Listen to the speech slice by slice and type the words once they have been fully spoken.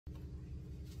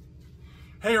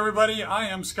Hey everybody, I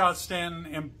am Scott Stanton,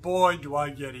 and boy do I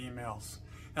get emails.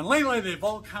 And lately they've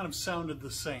all kind of sounded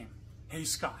the same. Hey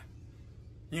Scott,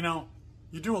 you know,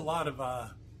 you do a lot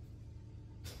of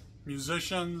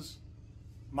musicians,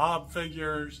 mob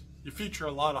figures, you feature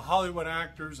a lot of Hollywood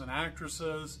actors and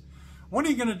actresses. When are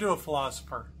you going to do a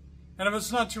philosopher? And if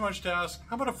it's not too much to ask,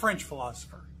 how about a French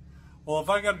philosopher? Well, if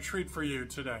I got a treat for you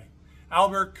today,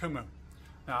 Albert Camus.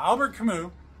 Now, Albert Camus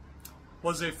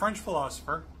was a French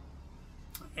philosopher,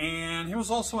 and he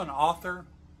was also an author,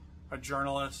 a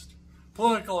journalist,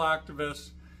 political activist,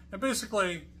 and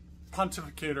basically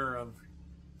pontificator of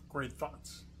great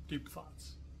thoughts, deep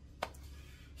thoughts.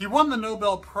 He won the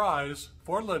Nobel Prize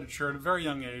for literature at a very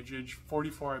young age, age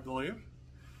 44, I believe.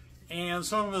 And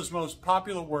some of his most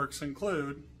popular works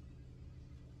include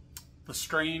The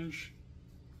Strange,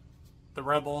 The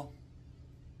Rebel,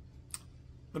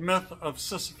 The Myth of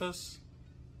Sisyphus,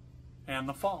 and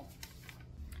The Fall.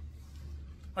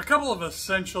 A couple of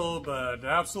essential but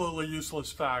absolutely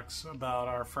useless facts about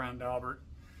our friend Albert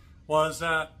was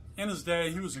that in his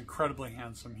day he was incredibly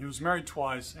handsome. He was married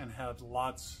twice and had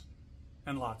lots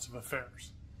and lots of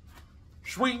affairs.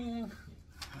 Swing!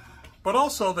 But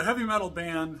also the heavy metal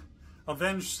band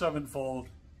Avenged Sevenfold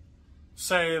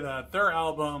say that their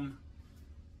album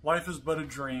Life is But a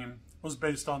Dream was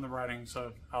based on the writings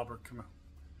of Albert Camus.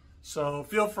 So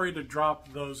feel free to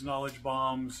drop those knowledge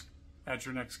bombs at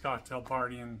your next cocktail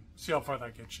party and see how far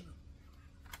that gets you.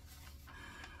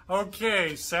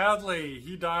 Okay, sadly,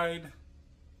 he died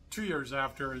 2 years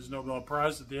after his Nobel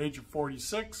Prize at the age of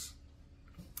 46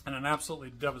 in an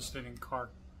absolutely devastating car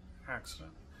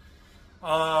accident.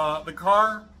 The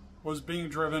car was being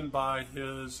driven by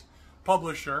his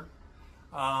publisher,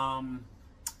 and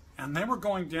they were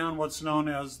going down what's known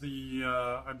as the,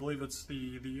 I believe it's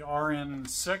the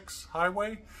RN6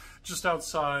 highway, just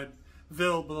outside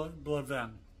Villeblevin.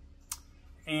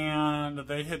 And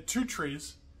they hit two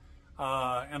trees,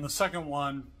 and the second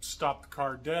one stopped the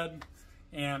car dead,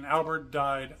 and Albert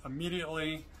died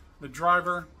immediately. The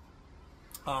driver,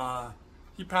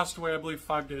 he passed away, I believe,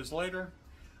 5 days later.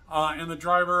 And the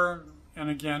driver, and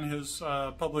again his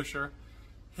publisher,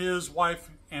 his wife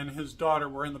and his daughter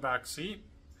were in the back seat,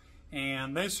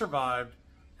 and they survived.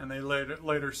 And they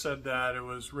later said that it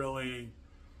was really,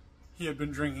 he had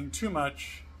been drinking too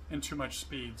much and too much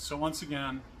speed. So once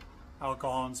again,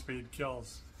 alcohol and speed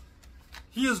kills.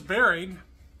 He is buried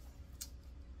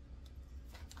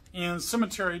in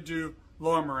Cemetery du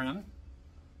Lourmarin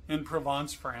in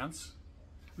Provence, France.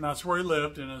 And that's where he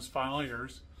lived in his final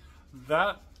years.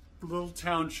 That little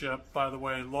township, by the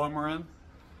way, Lourmarin,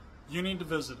 you need to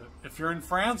visit it. If you're in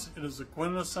France, it is a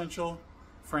quintessential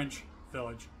French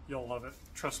village. You'll love it.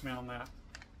 Trust me on that.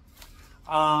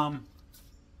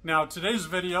 Now, today's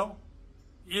video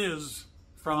is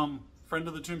from friend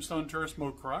of the Tombstone tourist,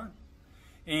 Lourmarin,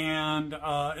 and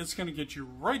it's going to get you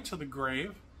right to the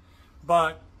grave.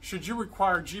 But should you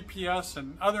require GPS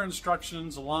and other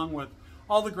instructions, along with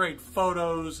all the great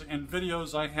photos and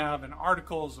videos I have and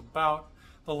articles about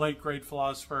the late great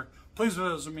philosopher, please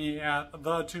visit me at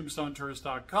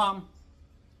thetombstonetourist.com.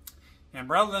 And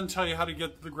rather than tell you how to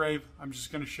get to the grave, I'm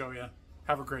just going to show you.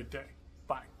 Have a great day.